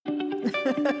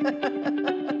Let's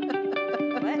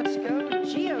go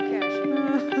geocaching.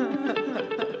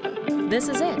 This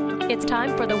is it. It's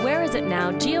time for the Where Is It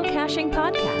Now Geocaching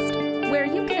podcast, where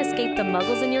you can escape the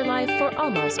muggles in your life for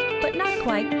almost, but not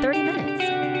quite, 30 minutes.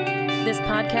 This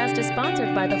podcast is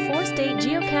sponsored by the 4-State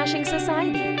Geocaching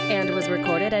Society and was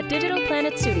recorded at Digital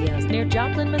Planet Studios near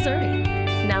Joplin, Missouri.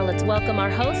 Now let's welcome our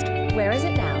host, Where Is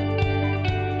It Now?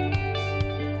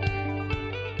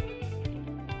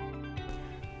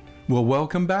 Well,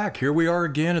 welcome back. Here we are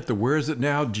again at the Where Is It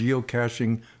Now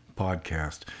Geocaching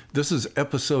podcast. This is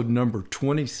episode number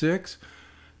 26,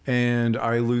 and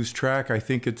I lose track. I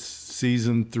think it's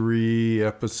season 3,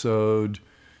 episode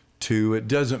 2. It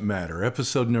doesn't matter.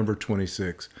 Episode number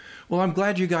 26. Well, I'm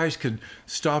glad you guys could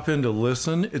stop in to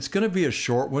listen. It's going to be a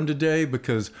short one today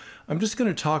because I'm just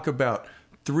going to talk about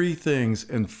 3 things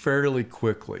and fairly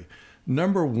quickly.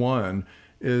 Number 1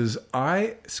 is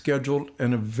I scheduled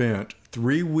an event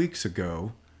 3 weeks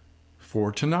ago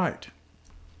for tonight.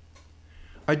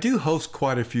 I do host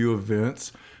quite a few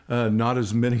events, not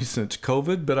as many since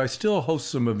COVID, but I still host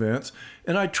some events,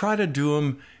 and I try to do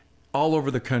them all over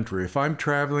the country. If I'm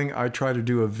traveling, I try to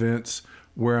do events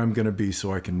where I'm going to be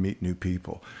so I can meet new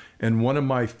people. And one of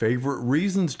my favorite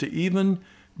reasons to even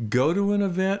go to an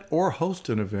event or host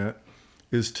an event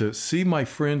is to see my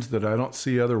friends that I don't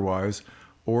see otherwise,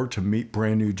 or to meet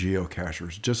brand new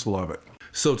geocachers. Just love it.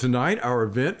 So tonight, our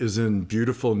event is in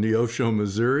beautiful Neosho,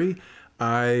 Missouri.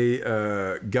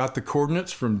 I got the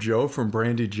coordinates from Joe from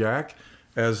Brandy Jack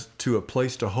as to a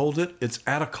place to hold it. It's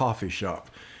at a coffee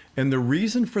shop. And the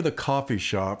reason for the coffee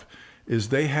shop is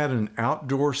they had an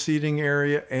outdoor seating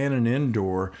area and an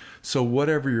indoor. So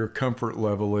whatever your comfort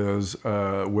level is,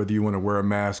 whether you want to wear a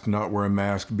mask, not wear a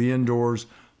mask, be indoors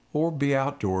or be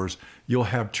outdoors, you'll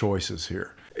have choices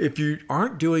here. If you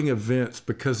aren't doing events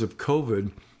because of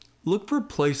COVID, look for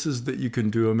places that you can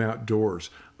do them outdoors.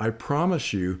 I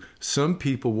promise you, some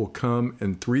people will come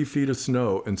in 3 feet of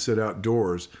snow and sit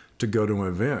outdoors to go to an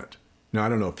event. Now, I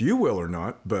don't know if you will or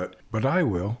not, but I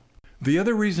will. The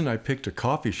other reason I picked a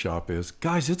coffee shop is,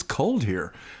 guys, it's cold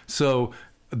here. So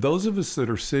those of us that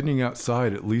are sitting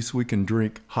outside, at least we can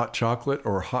drink hot chocolate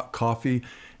or hot coffee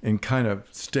and kind of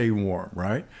stay warm,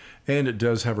 right? And it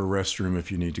does have a restroom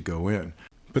if you need to go in.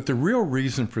 But the real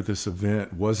reason for this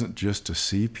event wasn't just to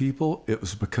see people, it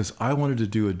was because I wanted to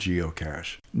do a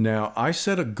geocache. Now, I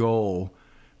set a goal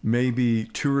maybe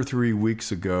 2 or 3 weeks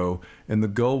ago, and the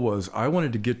goal was I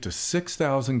wanted to get to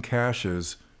 6,000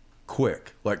 caches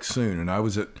quick, like soon, and I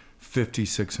was at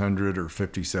 5,600 or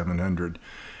 5,700.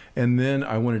 And then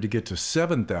I wanted to get to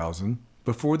 7,000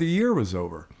 before the year was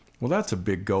over. Well, that's a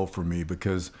big goal for me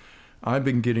because I've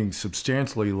been getting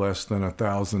substantially less than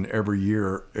 1,000 every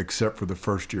year, except for the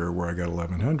first year where I got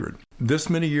 1,100. This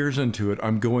many years into it,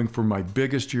 I'm going for my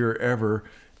biggest year ever,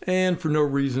 and for no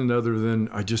reason other than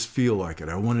I just feel like it.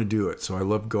 I want to do it, so I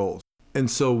love goals. And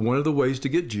so one of the ways to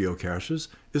get geocaches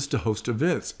is to host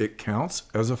events. It counts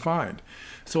as a find.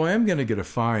 So I am going to get a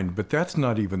find, but that's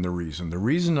not even the reason. The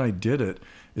reason I did it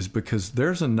is because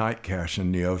there's a night cache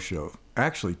in Neosho,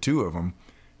 actually 2 of them,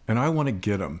 and I want to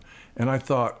get them. And I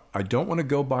thought, I don't want to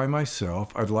go by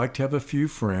myself. I'd like to have a few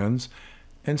friends.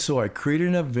 And so I created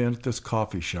an event at this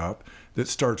coffee shop that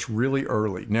starts really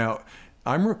early. Now,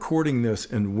 I'm recording this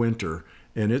in winter,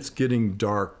 and it's getting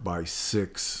dark by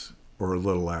 6 or a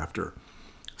little after.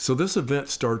 So this event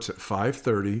starts at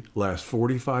 5:30, lasts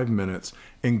 45 minutes,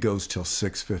 and goes till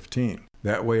 6:15.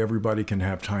 That way everybody can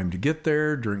have time to get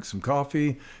there, drink some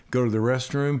coffee, go to the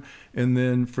restroom, and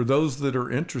then for those that are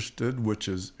interested, which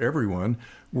is everyone,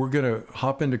 we're going to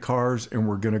hop into cars and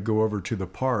we're going to go over to the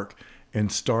park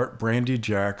and start Brandy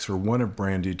Jack's or one of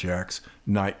Brandy Jack's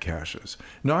night caches.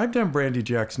 Now, I've done Brandy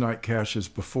Jack's night caches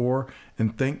before,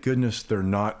 and thank goodness they're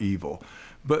not evil.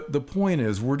 But the point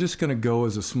is, we're just going to go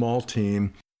as a small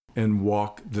team and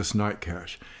walk this night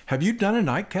cache. Have you done a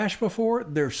night cache before?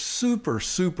 They're super,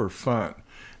 super fun.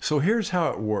 So here's how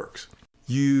it works.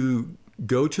 You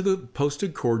go to the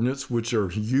posted coordinates, which are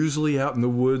usually out in the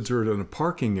woods or in a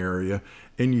parking area,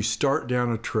 and you start down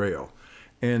a trail.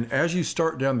 And as you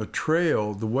start down the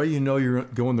trail, the way you know you're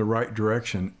going the right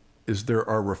direction is there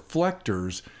are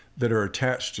reflectors that are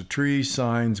attached to trees,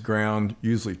 signs, ground,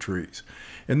 usually trees.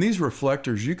 And these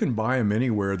reflectors, you can buy them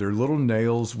anywhere. They're little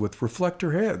nails with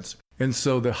reflector heads. And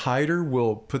so the hider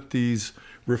will put these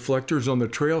reflectors on the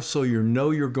trail so you know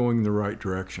you're going in the right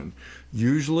direction.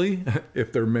 Usually,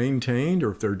 if they're maintained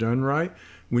or if they're done right,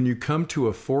 when you come to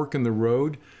a fork in the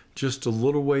road, just a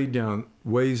little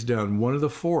ways down one of the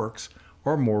forks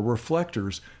are more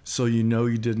reflectors so you know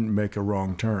you didn't make a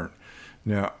wrong turn.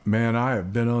 Now, man, I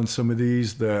have been on some of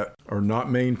these that are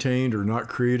not maintained or not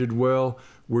created well,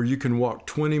 where you can walk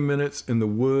 20 minutes in the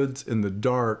woods in the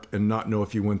dark and not know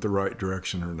if you went the right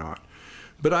direction or not.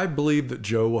 But I believe that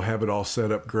Joe will have it all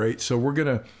set up great. So we're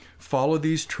going to follow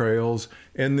these trails,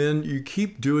 and then you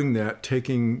keep doing that,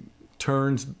 taking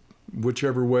turns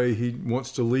whichever way he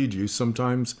wants to lead you,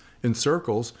 sometimes in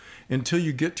circles, until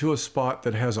you get to a spot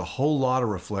that has a whole lot of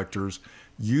reflectors,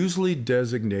 usually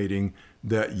designating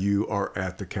that you are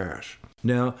at the cache.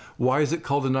 Now, why is it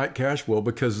called a night cache? Well,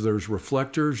 because there's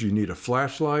reflectors, you need a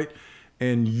flashlight,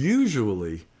 and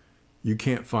usually you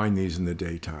can't find these in the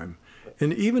daytime.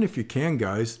 And even if you can,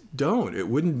 guys, don't. It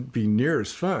wouldn't be near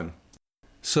as fun.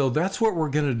 So that's what we're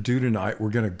going to do tonight.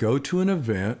 We're going to go to an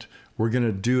event. We're going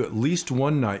to do at least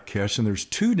one night cache, and there's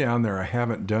 2 down there I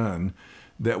haven't done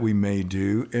that we may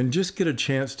do, and just get a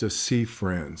chance to see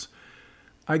friends.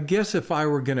 I guess if I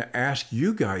were going to ask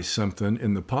you guys something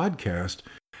in the podcast,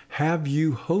 have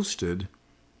you hosted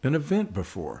an event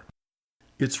before?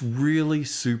 It's really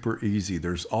super easy.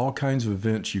 There's all kinds of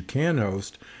events you can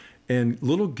host, and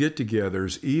little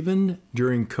get-togethers, even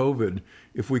during COVID,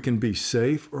 if we can be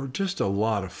safe, are just a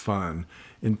lot of fun.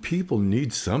 And people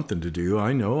need something to do.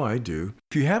 I know I do.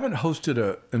 If you haven't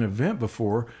hosted an event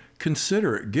before,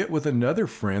 consider it. Get with another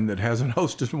friend that hasn't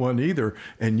hosted one either,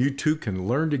 and you two can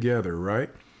learn together, right?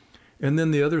 And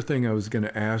then the other thing I was going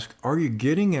to ask, are you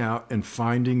getting out and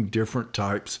finding different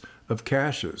types of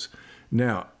caches?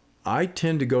 Now, I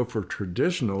tend to go for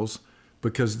traditionals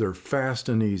because they're fast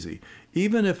and easy.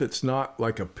 Even if it's not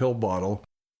like a pill bottle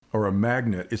or a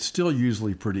magnet, it's still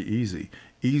usually pretty easy.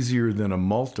 Easier than a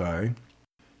multi,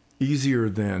 easier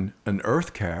than an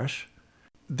earth cache.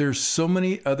 There's so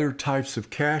many other types of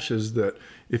caches that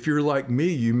if you're like me,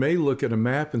 you may look at a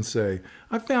map and say,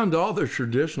 I found all the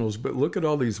traditionals, but look at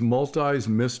all these multis,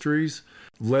 mysteries,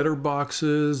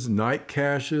 letterboxes, night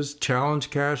caches, challenge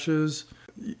caches.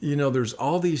 You know, there's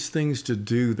all these things to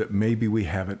do that maybe we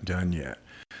haven't done yet.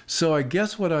 So I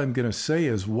guess what I'm going to say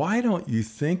is, why don't you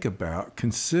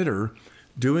consider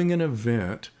doing an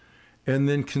event, and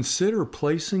then consider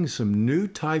placing some new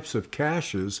types of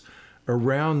caches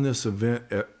around this event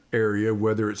area,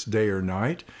 whether it's day or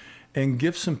night, and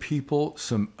give some people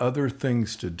some other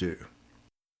things to do.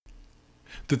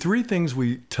 The 3 things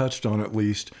we touched on at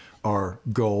least are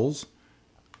goals.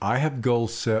 I have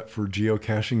goals set for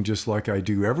geocaching just like I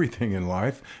do everything in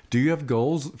life. Do you have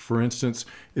goals? For instance,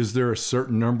 is there a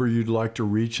certain number you'd like to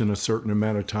reach in a certain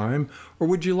amount of time? Or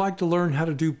would you like to learn how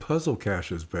to do puzzle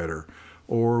caches better?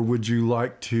 Or would you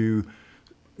like to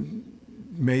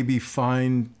maybe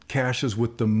find caches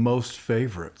with the most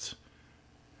favorites?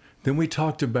 Then we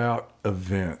talked about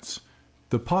events.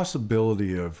 The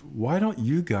possibility of, why don't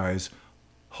you guys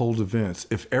hold events?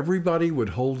 If everybody would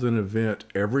hold an event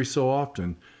every so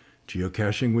often,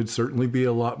 geocaching would certainly be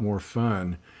a lot more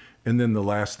fun. And then the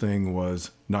last thing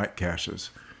was night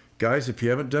caches. Guys, if you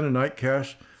haven't done a night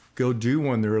cache, go do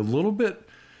one.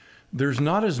 There's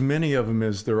not as many of them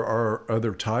as there are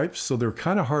other types, so they're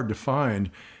kind of hard to find.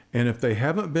 And if they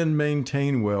haven't been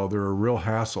maintained well, they're a real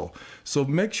hassle. So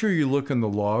make sure you look in the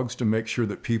logs to make sure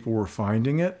that people were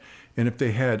finding it. And if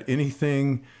they had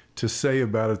anything to say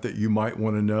about it that you might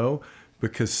want to know,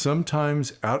 because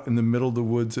sometimes out in the middle of the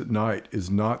woods at night is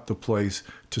not the place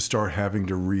to start having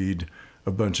to read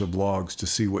a bunch of logs to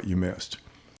see what you missed.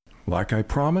 Like I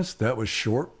promised, that was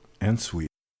short and sweet.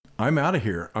 I'm out of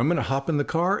here. I'm going to hop in the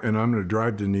car and I'm going to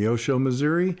drive to Neosho,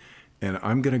 Missouri, and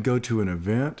I'm going to go to an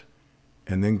event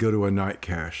and then go to a night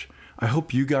cache. I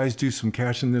hope you guys do some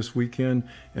caching this weekend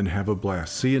and have a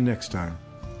blast. See you next time.